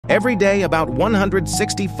Every day, about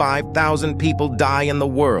 165,000 people die in the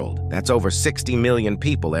world. That's over 60 million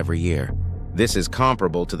people every year. This is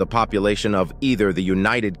comparable to the population of either the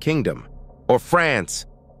United Kingdom or France.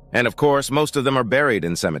 And of course, most of them are buried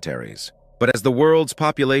in cemeteries. But as the world's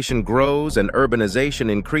population grows and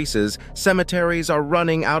urbanization increases, cemeteries are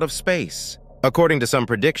running out of space. According to some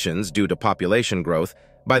predictions, due to population growth,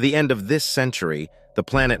 by the end of this century, the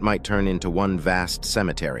planet might turn into one vast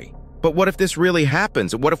cemetery. But what if this really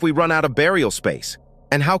happens? What if we run out of burial space?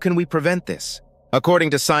 And how can we prevent this? According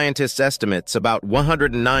to scientists' estimates, about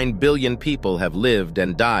 109 billion people have lived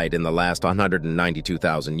and died in the last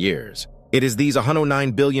 192,000 years. It is these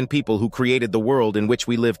 109 billion people who created the world in which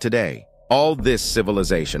we live today. All this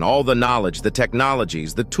civilization, all the knowledge, the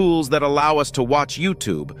technologies, the tools that allow us to watch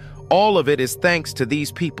YouTube, all of it is thanks to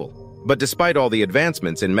these people. But despite all the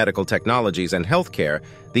advancements in medical technologies and healthcare,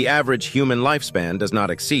 the average human lifespan does not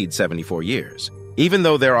exceed 74 years. Even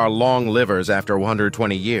though there are long livers after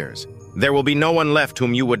 120 years, there will be no one left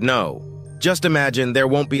whom you would know. Just imagine there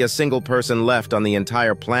won't be a single person left on the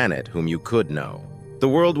entire planet whom you could know. The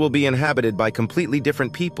world will be inhabited by completely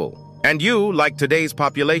different people. And you, like today's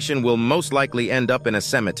population, will most likely end up in a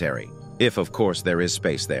cemetery, if of course there is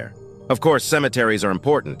space there. Of course, cemeteries are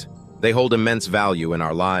important. They hold immense value in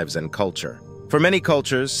our lives and culture. For many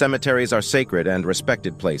cultures, cemeteries are sacred and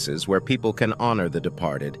respected places where people can honor the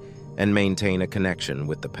departed and maintain a connection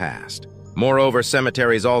with the past. Moreover,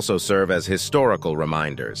 cemeteries also serve as historical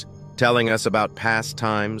reminders, telling us about past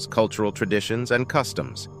times, cultural traditions, and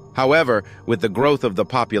customs. However, with the growth of the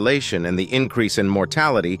population and the increase in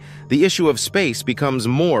mortality, the issue of space becomes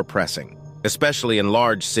more pressing, especially in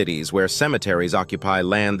large cities where cemeteries occupy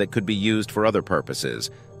land that could be used for other purposes,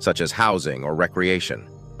 such as housing or recreation.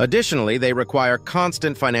 Additionally, they require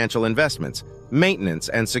constant financial investments, maintenance,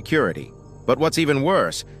 and security. But what's even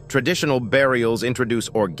worse, traditional burials introduce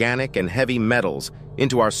organic and heavy metals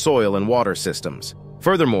into our soil and water systems.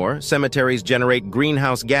 Furthermore, cemeteries generate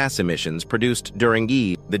greenhouse gas emissions produced during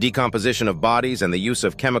the decomposition of bodies and the use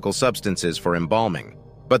of chemical substances for embalming.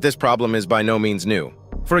 But this problem is by no means new.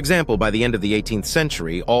 For example, by the end of the 18th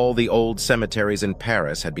century, all the old cemeteries in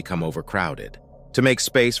Paris had become overcrowded. To make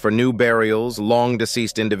space for new burials,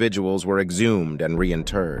 long-deceased individuals were exhumed and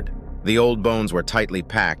reinterred. The old bones were tightly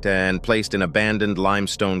packed and placed in abandoned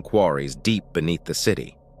limestone quarries deep beneath the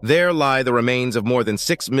city. There lie the remains of more than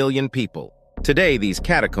 6 million people. Today, these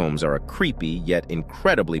catacombs are a creepy yet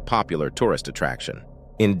incredibly popular tourist attraction.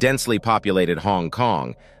 In densely populated Hong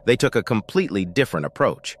Kong, they took a completely different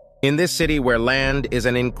approach. In this city where land is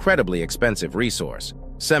an incredibly expensive resource,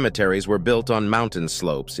 cemeteries were built on mountain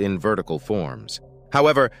slopes in vertical forms.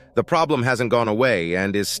 However, the problem hasn't gone away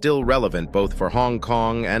and is still relevant both for Hong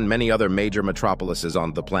Kong and many other major metropolises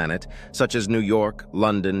on the planet, such as New York,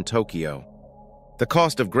 London, Tokyo. The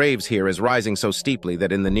cost of graves here is rising so steeply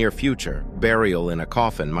that in the near future, burial in a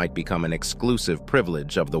coffin might become an exclusive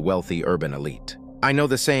privilege of the wealthy urban elite. I know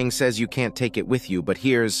the saying says you can't take it with you, but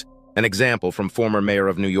here's an example from former mayor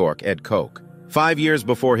of New York, Ed Koch. 5 years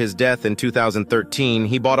before his death in 2013,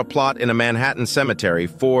 he bought a plot in a Manhattan cemetery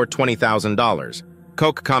for $20,000.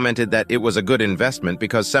 Koch commented that it was a good investment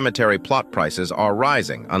because cemetery plot prices are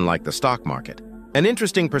rising, unlike the stock market. An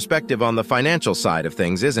interesting perspective on the financial side of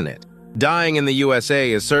things, isn't it? Dying in the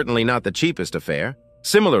USA is certainly not the cheapest affair.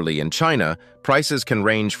 Similarly, in China, prices can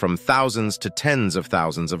range from thousands to tens of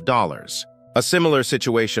thousands of dollars. A similar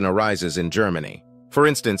situation arises in Germany. For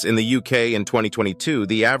instance, in the UK in 2022,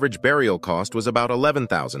 the average burial cost was about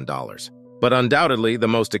 $11,000. But undoubtedly, the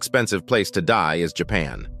most expensive place to die is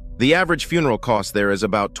Japan. The average funeral cost there is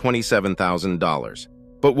about $27,000.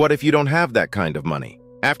 But what if you don't have that kind of money?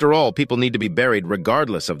 After all, people need to be buried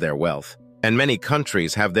regardless of their wealth. And many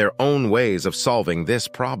countries have their own ways of solving this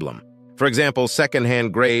problem. For example,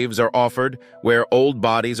 second-hand graves are offered where old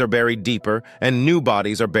bodies are buried deeper and new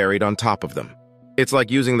bodies are buried on top of them. It's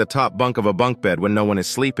like using the top bunk of a bunk bed when no one is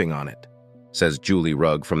sleeping on it, says Julie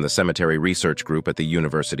Rugg from the Cemetery Research Group at the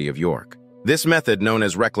University of York. This method, known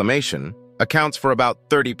as reclamation, accounts for about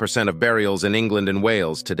 30% of burials in England and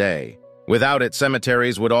Wales today. Without it,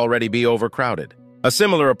 cemeteries would already be overcrowded. A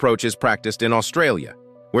similar approach is practiced in Australia,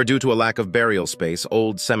 where due to a lack of burial space,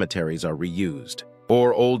 old cemeteries are reused,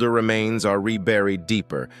 or older remains are reburied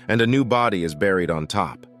deeper and a new body is buried on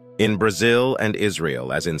top. In Brazil and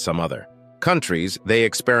Israel, as in some other countries, they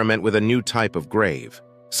experiment with a new type of grave,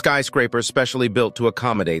 skyscrapers specially built to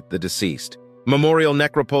accommodate the deceased. Memorial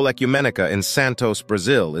Necropole Ecumenica in Santos,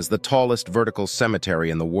 Brazil, is the tallest vertical cemetery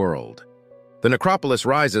in the world. The necropolis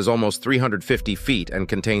rises almost 350 feet and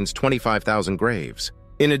contains 25,000 graves.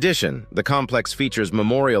 In addition, the complex features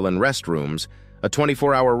memorial and restrooms, a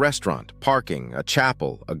 24-hour restaurant, parking, a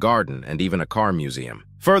chapel, a garden, and even a car museum.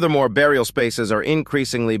 Furthermore, burial spaces are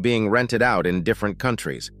increasingly being rented out in different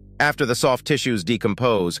countries. After the soft tissues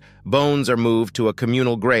decompose, bones are moved to a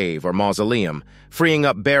communal grave or mausoleum, freeing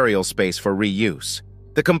up burial space for reuse.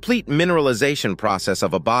 The complete mineralization process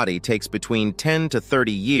of a body takes between 10 to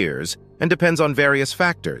 30 years and depends on various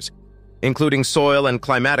factors, including soil and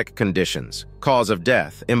climatic conditions, cause of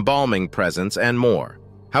death, embalming presence, and more.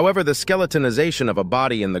 However, the skeletonization of a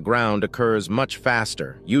body in the ground occurs much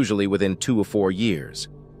faster, usually within 2 or 4 years.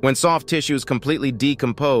 When soft tissues completely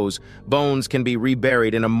decompose, bones can be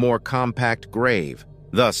reburied in a more compact grave.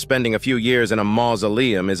 Thus, spending a few years in a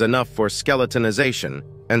mausoleum is enough for skeletonization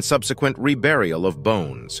and subsequent reburial of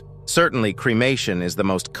bones. Certainly, cremation is the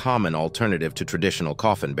most common alternative to traditional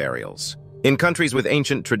coffin burials. In countries with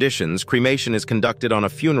ancient traditions, cremation is conducted on a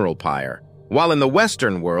funeral pyre, while in the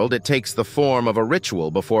Western world it takes the form of a ritual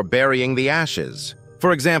before burying the ashes.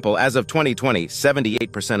 For example, as of 2020,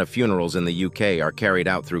 78% of funerals in the UK are carried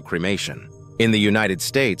out through cremation. In the United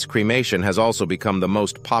States, cremation has also become the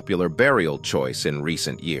most popular burial choice in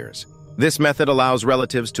recent years. This method allows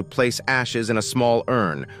relatives to place ashes in a small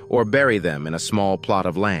urn or bury them in a small plot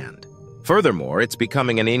of land. Furthermore, it's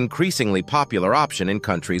becoming an increasingly popular option in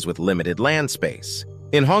countries with limited land space.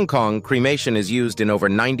 In Hong Kong, cremation is used in over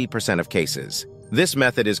 90% of cases. This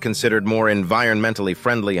method is considered more environmentally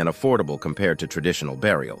friendly and affordable compared to traditional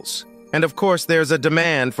burials. And of course, there's a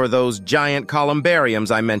demand for those giant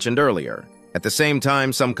columbariums I mentioned earlier. At the same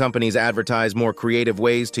time, some companies advertise more creative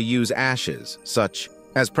ways to use ashes, such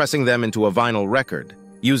as pressing them into a vinyl record,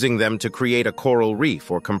 using them to create a coral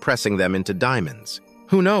reef, or compressing them into diamonds.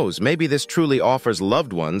 Who knows, maybe this truly offers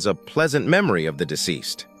loved ones a pleasant memory of the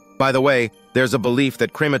deceased. By the way, there's a belief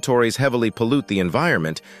that crematories heavily pollute the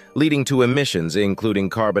environment, leading to emissions including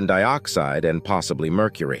carbon dioxide and possibly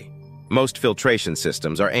mercury. Most filtration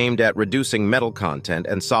systems are aimed at reducing metal content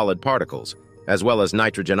and solid particles, as well as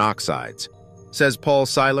nitrogen oxides, says Paul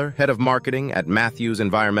Seiler, head of marketing at Matthews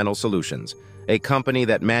Environmental Solutions, a company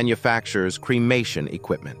that manufactures cremation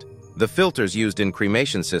equipment. The filters used in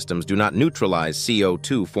cremation systems do not neutralize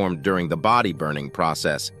CO2 formed during the body burning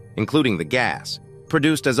process, including the gas,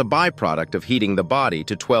 produced as a byproduct of heating the body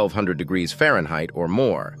to 1200 degrees Fahrenheit or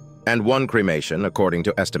more. And one cremation, according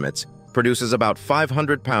to estimates, produces about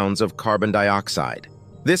 500 pounds of carbon dioxide.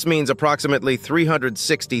 This means approximately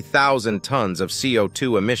 360,000 tons of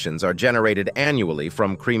CO2 emissions are generated annually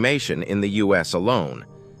from cremation in the US alone.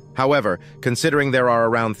 However, considering there are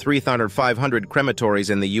around 3,500 crematories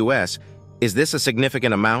in the US, is this a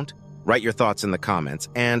significant amount? Write your thoughts in the comments,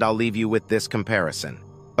 and I'll leave you with this comparison.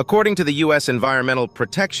 According to the U.S. Environmental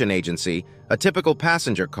Protection Agency, a typical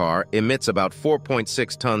passenger car emits about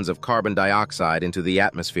 4.6 tons of carbon dioxide into the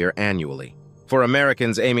atmosphere annually. For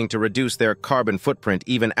Americans aiming to reduce their carbon footprint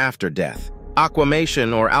even after death,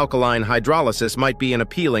 aquamation or alkaline hydrolysis might be an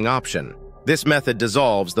appealing option. This method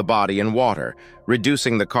dissolves the body in water,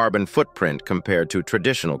 reducing the carbon footprint compared to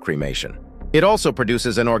traditional cremation. It also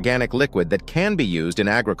produces an organic liquid that can be used in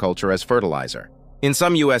agriculture as fertilizer. In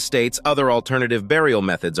some U.S. states, other alternative burial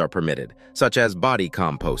methods are permitted, such as body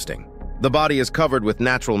composting. The body is covered with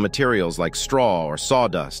natural materials like straw or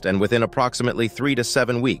sawdust, and within approximately 3 to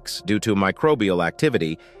 7 weeks, due to microbial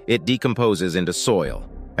activity, it decomposes into soil.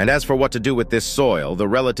 And as for what to do with this soil, the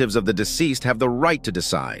relatives of the deceased have the right to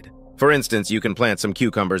decide. For instance, you can plant some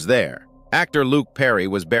cucumbers there. Actor Luke Perry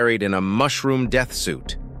was buried in a mushroom death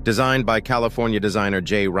suit, designed by California designer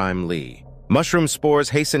J. Rhyme Lee. Mushroom spores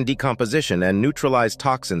hasten decomposition and neutralize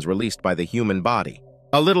toxins released by the human body.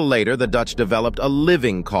 A little later, the Dutch developed a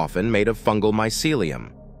living coffin made of fungal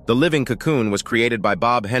mycelium. The living cocoon was created by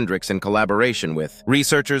Bob Hendricks in collaboration with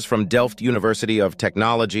researchers from Delft University of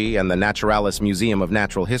Technology and the Naturalis Museum of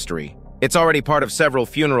Natural History. It's already part of several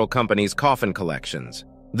funeral companies' coffin collections.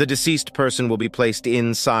 The deceased person will be placed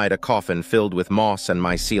inside a coffin filled with moss and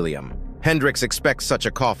mycelium. Hendricks expects such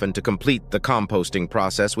a coffin to complete the composting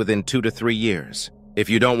process within 2 to 3 years. If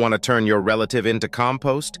you don't want to turn your relative into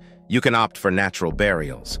compost, you can opt for natural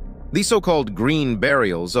burials. These so-called green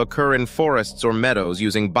burials occur in forests or meadows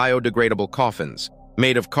using biodegradable coffins,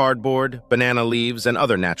 made of cardboard, banana leaves, and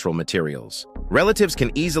other natural materials. Relatives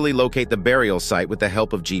can easily locate the burial site with the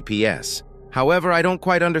help of GPS. However, I don't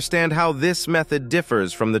quite understand how this method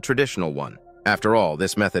differs from the traditional one. After all,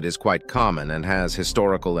 this method is quite common and has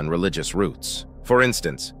historical and religious roots. For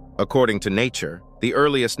instance, according to Nature, the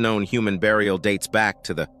earliest known human burial dates back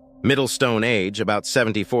to the Middle Stone Age, about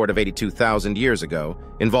 74 to 82,000 years ago,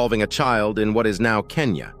 involving a child in what is now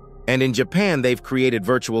Kenya. And in Japan, they've created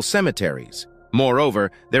virtual cemeteries.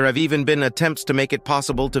 Moreover, there have even been attempts to make it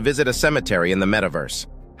possible to visit a cemetery in the metaverse.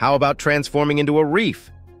 How about transforming into a reef?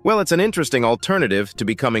 Well, it's an interesting alternative to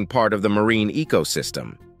becoming part of the marine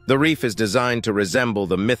ecosystem. The reef is designed to resemble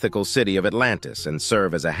the mythical city of Atlantis and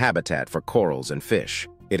serve as a habitat for corals and fish.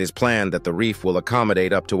 It is planned that the reef will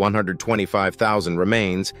accommodate up to 125,000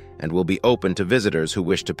 remains and will be open to visitors who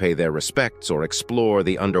wish to pay their respects or explore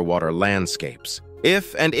the underwater landscapes.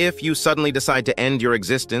 If you suddenly decide to end your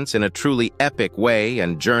existence in a truly epic way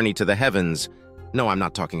and journey to the heavens, no, I'm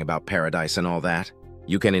not talking about paradise and all that,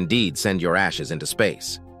 you can indeed send your ashes into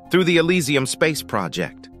space through the Elysium Space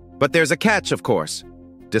Project. But there's a catch, of course.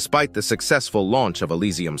 Despite the successful launch of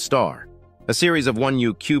Elysium Star, a series of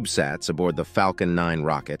 1U CubeSats aboard the Falcon 9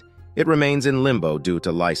 rocket, it remains in limbo due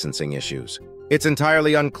to licensing issues. It's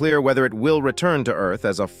entirely unclear whether it will return to Earth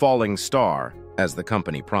as a falling star, as the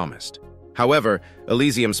company promised. However,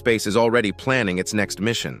 Elysium Space is already planning its next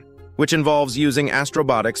mission, which involves using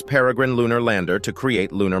Astrobotic's Peregrine lunar lander to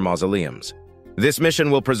create lunar mausoleums. This mission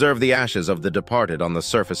will preserve the ashes of the departed on the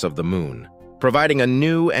surface of the moon, providing a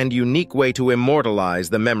new and unique way to immortalize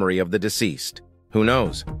the memory of the deceased. Who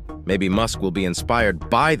knows? Maybe Musk will be inspired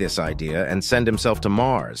by this idea and send himself to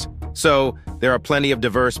Mars. So, there are plenty of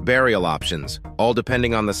diverse burial options, all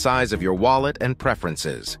depending on the size of your wallet and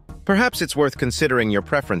preferences. Perhaps it's worth considering your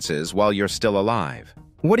preferences while you're still alive.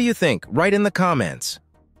 What do you think? Write in the comments.